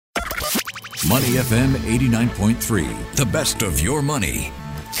Money FM 89.3, the best of your money.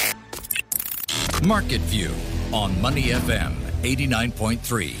 Market View on Money FM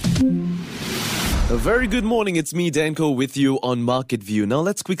 89.3. A very good morning, it's me, Danko, with you on Market View. Now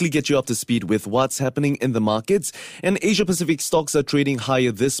let's quickly get you up to speed with what's happening in the markets. And Asia-Pacific stocks are trading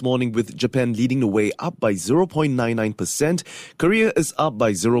higher this morning, with Japan leading the way, up by 0.99%. Korea is up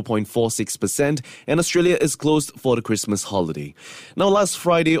by 0.46%. And Australia is closed for the Christmas holiday. Now last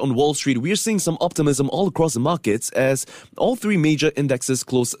Friday on Wall Street, we're seeing some optimism all across the markets as all three major indexes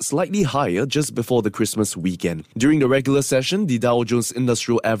closed slightly higher just before the Christmas weekend. During the regular session, the Dow Jones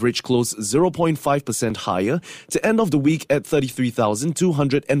Industrial Average closed 0.5% higher to end of the week at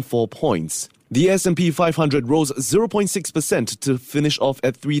 33,204 points. The S&P 500 rose 0.6% to finish off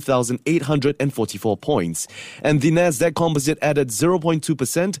at 3,844 points. And the Nasdaq Composite added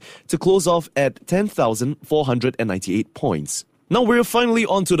 0.2% to close off at 10,498 points. Now we're finally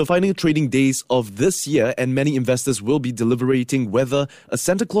on to the final trading days of this year, and many investors will be deliberating whether a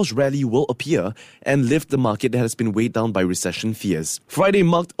Santa Claus rally will appear and lift the market that has been weighed down by recession fears. Friday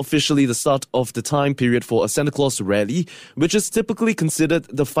marked officially the start of the time period for a Santa Claus rally, which is typically considered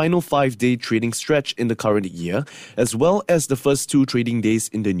the final 5-day trading stretch in the current year, as well as the first 2 trading days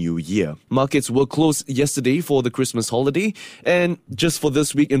in the new year. Markets were closed yesterday for the Christmas holiday, and just for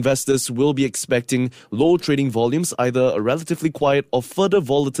this week, investors will be expecting low trading volumes, either a relatively quiet or further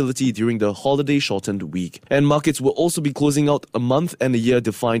volatility during the holiday shortened week. And markets will also be closing out a month and a year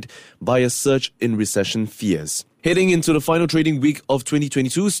defined by a surge in recession fears. Heading into the final trading week of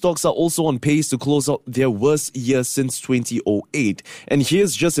 2022, stocks are also on pace to close out their worst year since 2008. And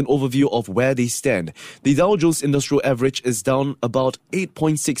here's just an overview of where they stand. The Dow Jones Industrial Average is down about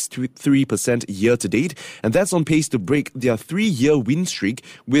 8.63% year to date, and that's on pace to break their 3-year win streak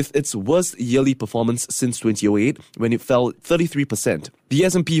with its worst yearly performance since 2008, when it fell 33%. The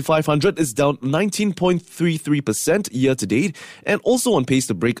S&P 500 is down 19.33% year to date, and also on pace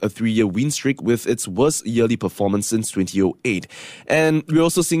to break a 3-year win streak with its worst yearly performance since 2008. And we're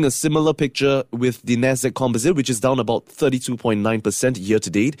also seeing a similar picture with the Nasdaq Composite, which is down about 32.9% year to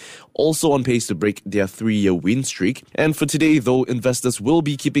date, also on pace to break their 3-year win streak. And for today, though, investors will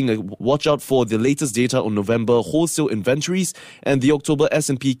be keeping a watch out for the latest data on November wholesale inventories and the October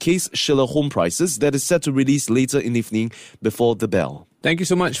S&P Case-Shiller home prices that is set to release later in the evening before the bell. Thank you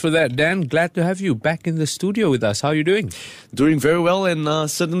so much for that, Dan. Glad to have you back in the studio with us. How are you doing? Doing very well, and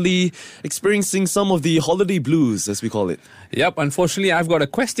certainly experiencing some of the holiday blues, as we call it. Yep, unfortunately, I've got a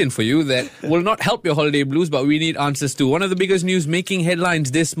question for you that will not help your holiday blues, but we need answers to. One of the biggest news making headlines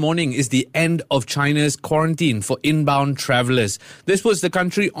this morning is the end of China's quarantine for inbound travelers. This puts the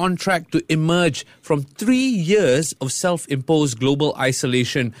country on track to emerge from 3 years of self-imposed global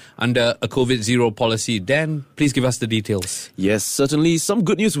isolation under a COVID-0 policy. Dan, please give us the details. Yes, certainly some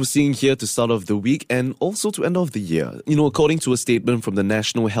good news we're seeing here to start off the week and also to end off the year. According to a statement from the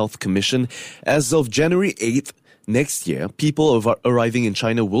National Health Commission, as of January 8th, next year, people arriving in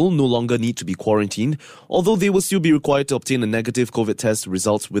China will no longer need to be quarantined, although they will still be required to obtain a negative COVID test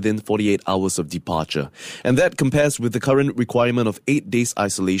results within 48 hours of departure. And that compares with the current requirement of 8 days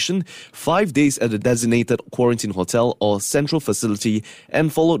isolation, 5 days at a designated quarantine hotel or central facility,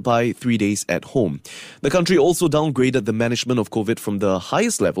 and followed by 3 days at home. The country also downgraded the management of COVID from the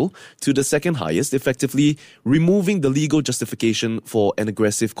highest level to the second highest, effectively removing the legal justification for an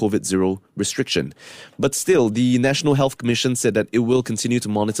aggressive COVID-0 restriction. But still, the National Health Commission said that it will continue to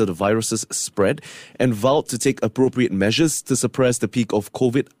monitor the virus's spread and vowed to take appropriate measures to suppress the peak of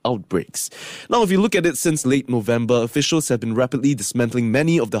COVID outbreaks. Now, if you look at it since late November, officials have been rapidly dismantling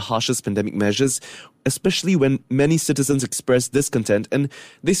many of the harshest pandemic measures, especially when many citizens expressed discontent and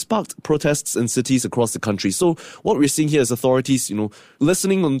they sparked protests in cities across the country. So what we're seeing here is authorities,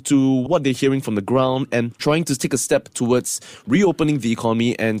 listening to what they're hearing from the ground and trying to take a step towards reopening the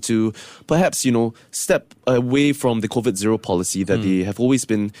economy and to perhaps, step away from the COVID-0 policy that they have always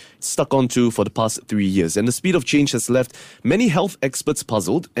been stuck onto for the past 3 years. And the speed of change has left many health experts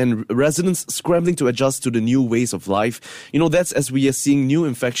puzzled and residents scrambling to adjust to the new ways of life. That's as we are seeing new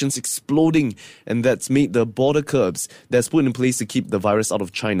infections exploding, and that's made the border curbs that's put in place to keep the virus out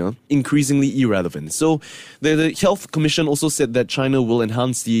of China increasingly irrelevant. So the Health Commission also said that China will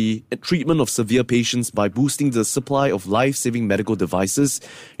enhance the treatment of severe patients by boosting the supply of life-saving medical devices.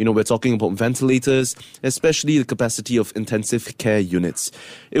 We're talking about ventilators, especially the capacity of intensive care units.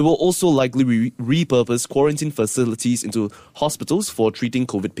 It will also likely repurpose quarantine facilities into hospitals for treating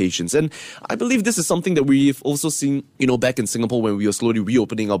COVID patients. And I believe this is something that we've also seen, back in Singapore when we were slowly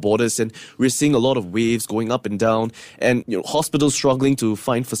reopening our borders, and we're seeing a lot of of waves going up and down, and hospitals struggling to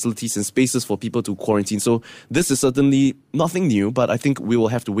find facilities and spaces for people to quarantine. So this is certainly nothing new, but I think we will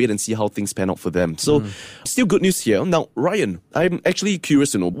have to wait and see how things pan out for them. So still good news here. Now, Ryan, I'm actually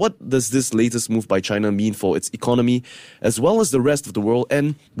curious to know, what does this latest move by China mean for its economy as well as the rest of the world?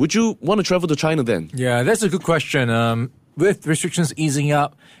 And would you want to travel to China then? Yeah, that's a good question. With restrictions easing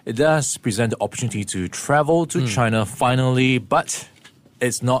up, it does present the opportunity to travel to China finally, but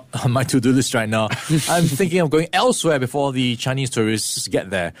it's not on my to-do list right now. I'm thinking of going elsewhere before the Chinese tourists get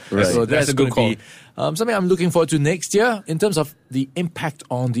there. Right. So That's a good going to be something I'm looking forward to next year. In terms of the impact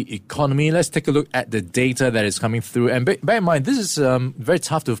on the economy, let's take a look at the data that is coming through. And bear in mind, this is very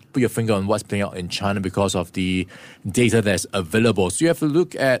tough to put your finger on what's playing out in China because of the data that's available. So you have to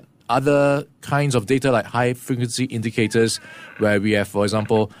look at other kinds of data like high-frequency indicators where we have, for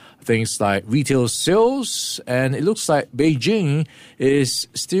example, things like retail sales, and it looks like Beijing is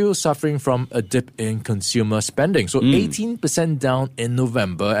still suffering from a dip in consumer spending. So 18% down in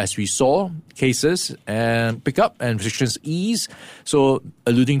November as we saw cases and pick up and restrictions ease. So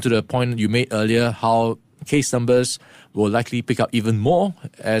alluding to the point you made earlier, how case numbers will likely pick up even more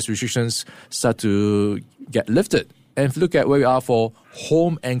as restrictions start to get lifted. And if you look at where we are for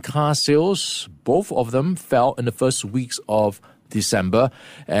home and car sales, both of them fell in the first weeks of December.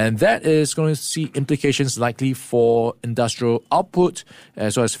 And that is going to see implications likely for industrial output,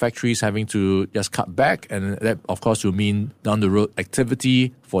 as well as factories having to just cut back. And that, of course, will mean down the road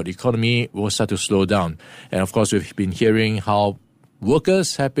activity for the economy will start to slow down. And, of course, we've been hearing how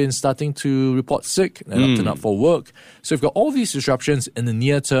workers have been starting to report sick and not turn up for work. So we've got all these disruptions in the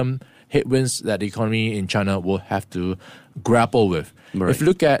near term, headwinds that the economy in China will have to grapple with. Right. If you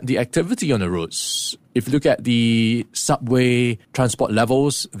look at the activity on the roads, if you look at the subway transport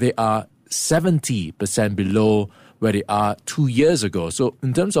levels, they are 70% below where they are 2 years ago. So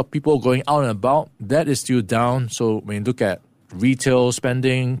in terms of people going out and about, that is still down. So when you look at retail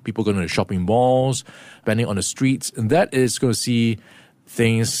spending, people going to shopping malls, spending on the streets, and that is going to see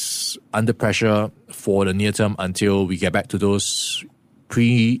things under pressure for the near term until we get back to those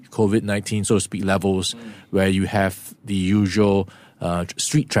pre-COVID-19, so to speak, levels where you have the usual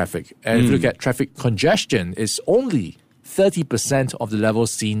street traffic. And if you look at traffic congestion, it's only 30% of the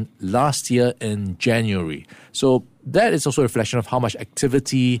levels seen last year in January. So that is also a reflection of how much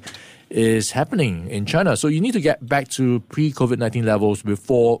activity is happening in China. So you need to get back to pre-COVID-19 levels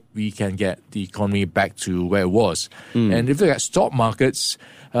before we can get the economy back to where it was. And if you look at stock markets,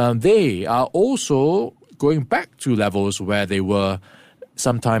 they are also going back to levels where they were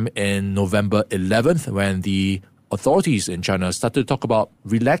sometime in November 11th when the authorities in China started to talk about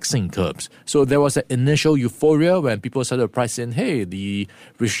relaxing curbs. So there was an initial euphoria when people started to price in, hey, the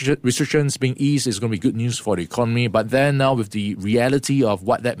restrictions being eased is going to be good news for the economy. But then now with the reality of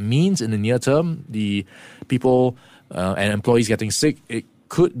what that means in the near term, the people and employees getting sick, it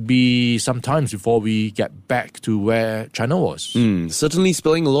could be some times before we get back to where China was. Certainly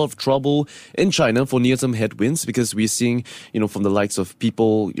spelling a lot of trouble in China for near-term headwinds, because we're seeing, from the likes of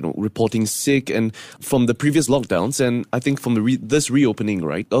people, reporting sick, and from the previous lockdowns, and I think from this reopening,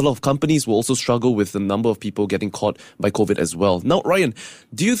 right, a lot of companies will also struggle with the number of people getting caught by COVID as well. Now, Ryan,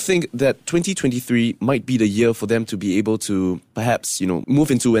 do you think that 2023 might be the year for them to be able to perhaps, move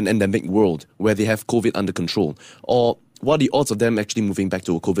into an endemic world where they have COVID under control? Or what are the odds of them actually moving back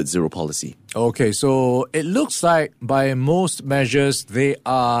to a COVID-0 policy? Okay, so it looks like by most measures, they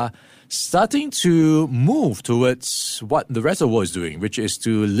are starting to move towards what the rest of the world is doing, which is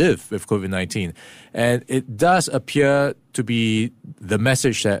to live with COVID-19. And it does appear to be the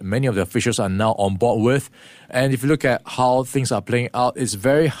message that many of the officials are now on board with. And if you look at how things are playing out, it's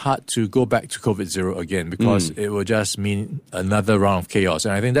very hard to go back to COVID-0 again, because it will just mean another round of chaos.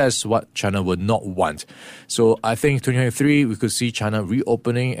 And I think that's what China would not want. So I think 2023, we could see China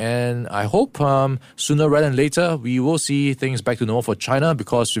reopening. And I hope sooner rather than later, we will see things back to normal for China,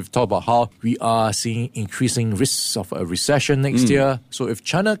 because we've talked about how we are seeing increasing risks of a recession next year. So if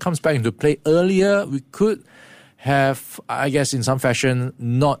China comes back into play earlier, we could have, I guess, in some fashion,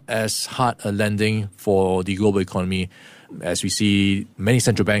 not as hard a landing for the global economy, as we see many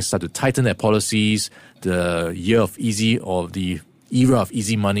central banks start to tighten their policies. The year of easy, or the era of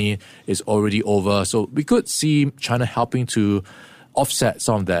easy money, is already over. So we could see China helping to offset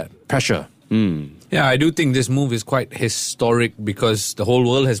some of that pressure. Yeah, I do think this move is quite historic, because the whole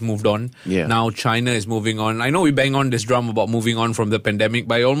world has moved on. Yeah. Now China is moving on. I know we bang on this drum about moving on from the pandemic,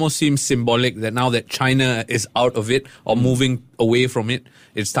 but it almost seems symbolic that now that China is out of it, or moving away from it,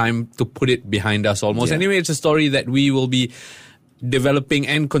 it's time to put it behind us almost. Yeah. Anyway, it's a story that we will be developing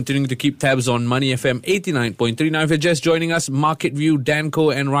and continuing to keep tabs on Money FM 89.3. Now, if you're just joining us, Market View, Dan Koh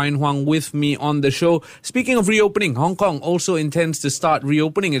and Ryan Huang with me on the show. Speaking of reopening, Hong Kong also intends to start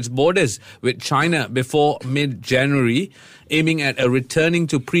reopening its borders with China before mid-January, aiming at a returning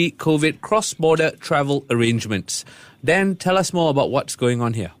to pre-COVID cross-border travel arrangements. Dan, tell us more about what's going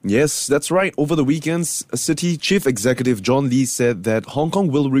on here. Yes, that's right. Over the weekends, City Chief Executive John Lee said that Hong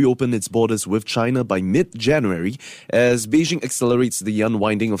Kong will reopen its borders with China by mid-January as Beijing accelerates the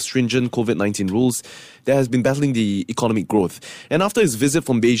unwinding of stringent COVID-19 rules that has been battling the economic growth. And after his visit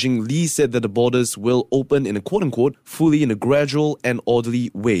from Beijing, Lee said that the borders will open in a quote-unquote fully in a gradual and orderly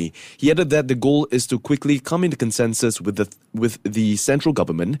way. He added that the goal is to quickly come into consensus with the central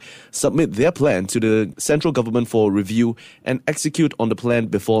government, submit their plan to the central government for review and execute on the plan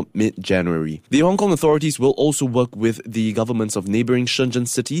before mid-January. The Hong Kong authorities will also work with the governments of neighbouring Shenzhen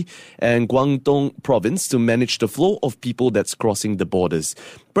City and Guangdong Province to manage the flow of people that's crossing the borders.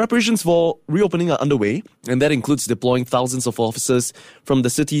 Preparations for reopening are underway, and that includes deploying thousands of officers from the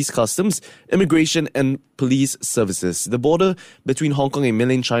city's customs, immigration and police services. The border between Hong Kong and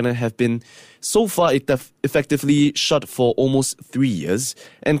mainland China have been so far effectively shut for almost 3 years,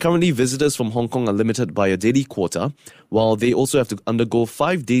 and currently visitors from Hong Kong are limited by a daily quota, while they also have to undergo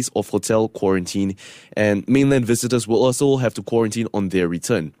 5 days of hotel quarantine, and mainland visitors will also have to quarantine on their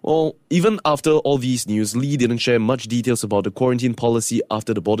return. Well, even after all these news, Lee didn't share much details about the quarantine policy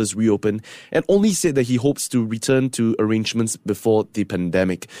after the borders reopened, and only said that he hopes to return to arrangements before the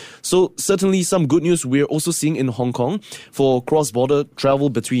pandemic. So certainly some good news we're also seeing in Hong Kong for cross-border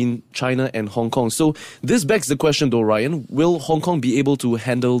travel between China and Hong Kong. So this begs the question though, Ryan, will Hong Kong be able to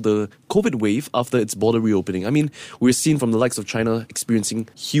handle the COVID wave after its border reopening? I mean, we're seeing from the likes of China experiencing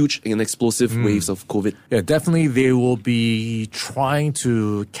huge and explosive waves of COVID. Yeah, definitely they will be trying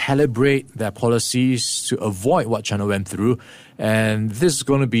to calibrate their policies to avoid what China went through. And this is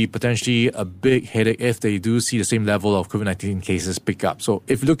going to be potentially a big headache if they do see the same level of COVID-19 cases pick up. So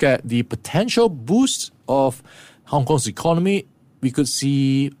if you look at the potential boost of Hong Kong's economy, we could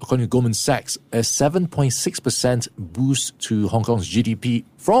see, according to Goldman Sachs, a 7.6% boost to Hong Kong's GDP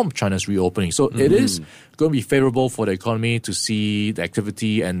from China's reopening. So it is going to be favorable for the economy to see the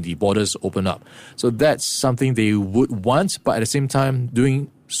activity and the borders open up. So that's something they would want, but at the same time, doing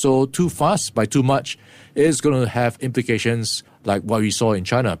so too fast by too much is going to have implications like what we saw in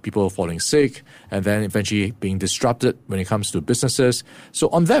China, people falling sick and then eventually being disrupted when it comes to businesses. So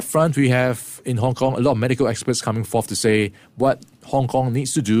on that front, we have in Hong Kong a lot of medical experts coming forth to say what Hong Kong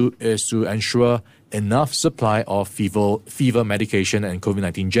needs to do is to ensure enough supply of fever medication and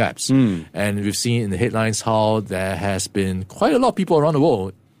COVID-19 jabs. And we've seen in the headlines how there has been quite a lot of people around the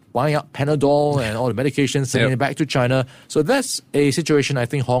world buying up Panadol and all the medications, sending it back to China. So that's a situation I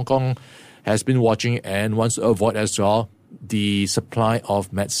think Hong Kong has been watching and wants to avoid as well, the supply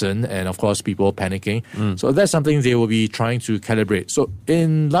of medicine and, of course, people panicking. So that's something they will be trying to calibrate. So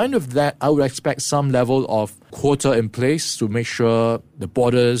in line with that, I would expect some level of quota in place to make sure the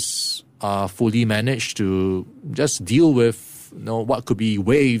borders are fully managed to just deal with what could be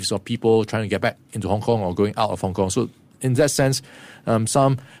waves of people trying to get back into Hong Kong or going out of Hong Kong. So in that sense,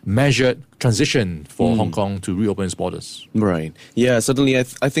 some measured transition for Hong Kong to reopen its borders. Right. Yeah, certainly I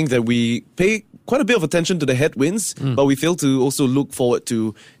think that we pay quite a bit of attention to the headwinds, but we fail to also look forward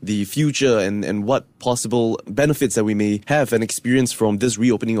to the future and what possible benefits that we may have and experience from this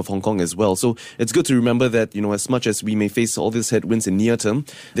reopening of Hong Kong as well. So it's good to remember that, as much as we may face all these headwinds in near term,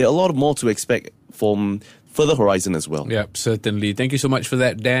 there are a lot more to expect from further horizon as well. Yep, certainly. Thank you so much for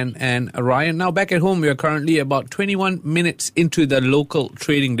that, Dan and Ryan. Now back at home, we are currently about 21 minutes into the local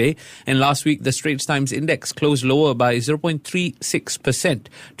trading day. And last week, the Straits Times Index closed lower by 0.36%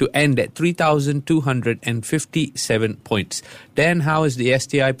 to end at 3,257 points. Dan, how is the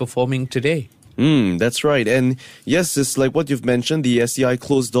STI performing today? That's right. And yes, it's like what you've mentioned, the STI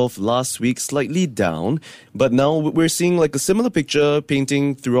closed off last week slightly down, but now we're seeing like a similar picture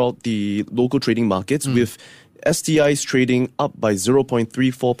painting throughout the local trading markets with STIs trading up by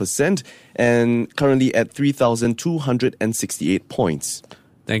 0.34% and currently at 3,268 points.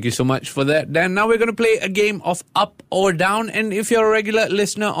 Thank you so much for that, Dan. Now we're going to play a game of up or down. And if you're a regular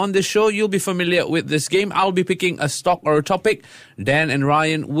listener on the show, you'll be familiar with this game. I'll be picking a stock or a topic. Dan and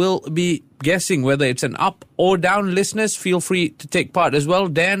Ryan will be guessing whether it's an up or down. Listeners, feel free to take part as well.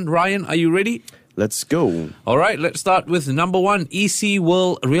 Dan, Ryan, are you ready? Let's go. All right, let's start with number one, EC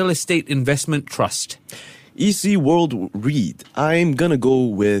World Real Estate Investment Trust. EC World REIT. I'm going to go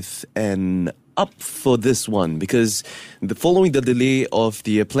with an up for this one because following the delay of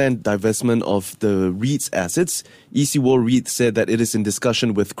the planned divestment of the REIT's assets, EC World REIT said that it is in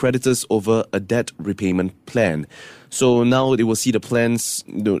discussion with creditors over a debt repayment plan. So now they will see the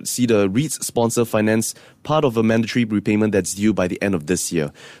REITs sponsor finance part of a mandatory repayment that's due by the end of this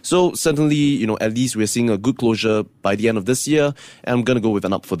year. So certainly, at least we're seeing a good closure by the end of this year, and I'm going to go with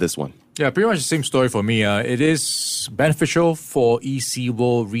an up for this one. Yeah, pretty much the same story for me. It is beneficial for EC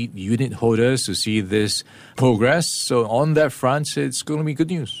World REIT unit holders to see this progress. So on that front, it's going to be good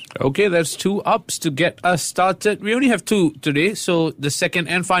news. Okay, that's 2 ups to get us started. We only have 2 today, so the second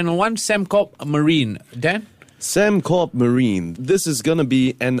and final one, Sembcorp Marine. Dan? Sembcorp Marine. This is going to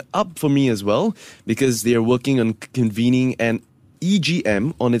be an up for me as well because they are working on convening an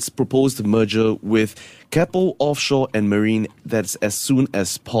EGM on its proposed merger with Keppel Offshore and Marine that's as soon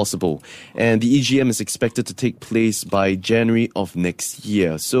as possible. And the EGM is expected to take place by January of next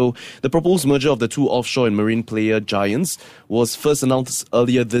year. So the proposed merger of the 2 offshore and marine player giants was first announced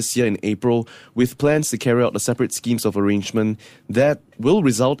earlier this year in April, with plans to carry out the separate schemes of arrangement that will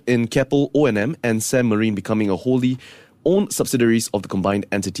result in Keppel O&M and Sem Marine becoming a wholly owned subsidiaries of the combined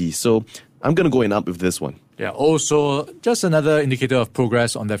entity. So I'm going to go in up with this one. Yeah, also, just another indicator of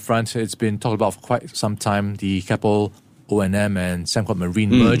progress on that front. It's been talked about for quite some time, the Keppel O&M and Sembcorp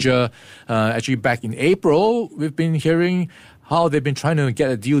Marine merger. Actually, back in April, we've been hearing how they've been trying to get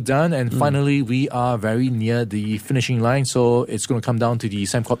a deal done, and finally, we are very near the finishing line. So it's going to come down to the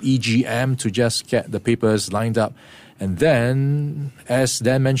Sembcorp EGM to just get the papers lined up. And then, as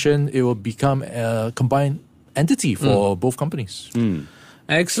Dan mentioned, it will become a combined entity for both companies.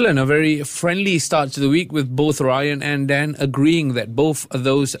 Excellent. A very friendly start to the week with both Ryan and Dan agreeing that both of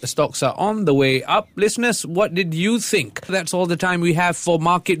those stocks are on the way up. Listeners, what did you think? That's all the time we have for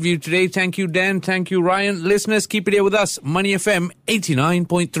Market View today. Thank you, Dan. Thank you, Ryan. Listeners, keep it here with us. Money FM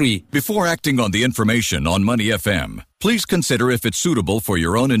 89.3. Before acting on the information on Money FM, please consider if it's suitable for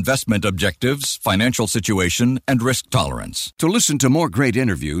your own investment objectives, financial situation, and risk tolerance. To listen to more great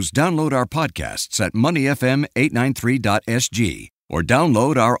interviews, download our podcasts at moneyfm893.sg or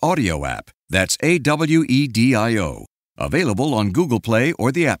download our audio app. That's AWEDIO. Available on Google Play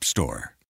or the App Store.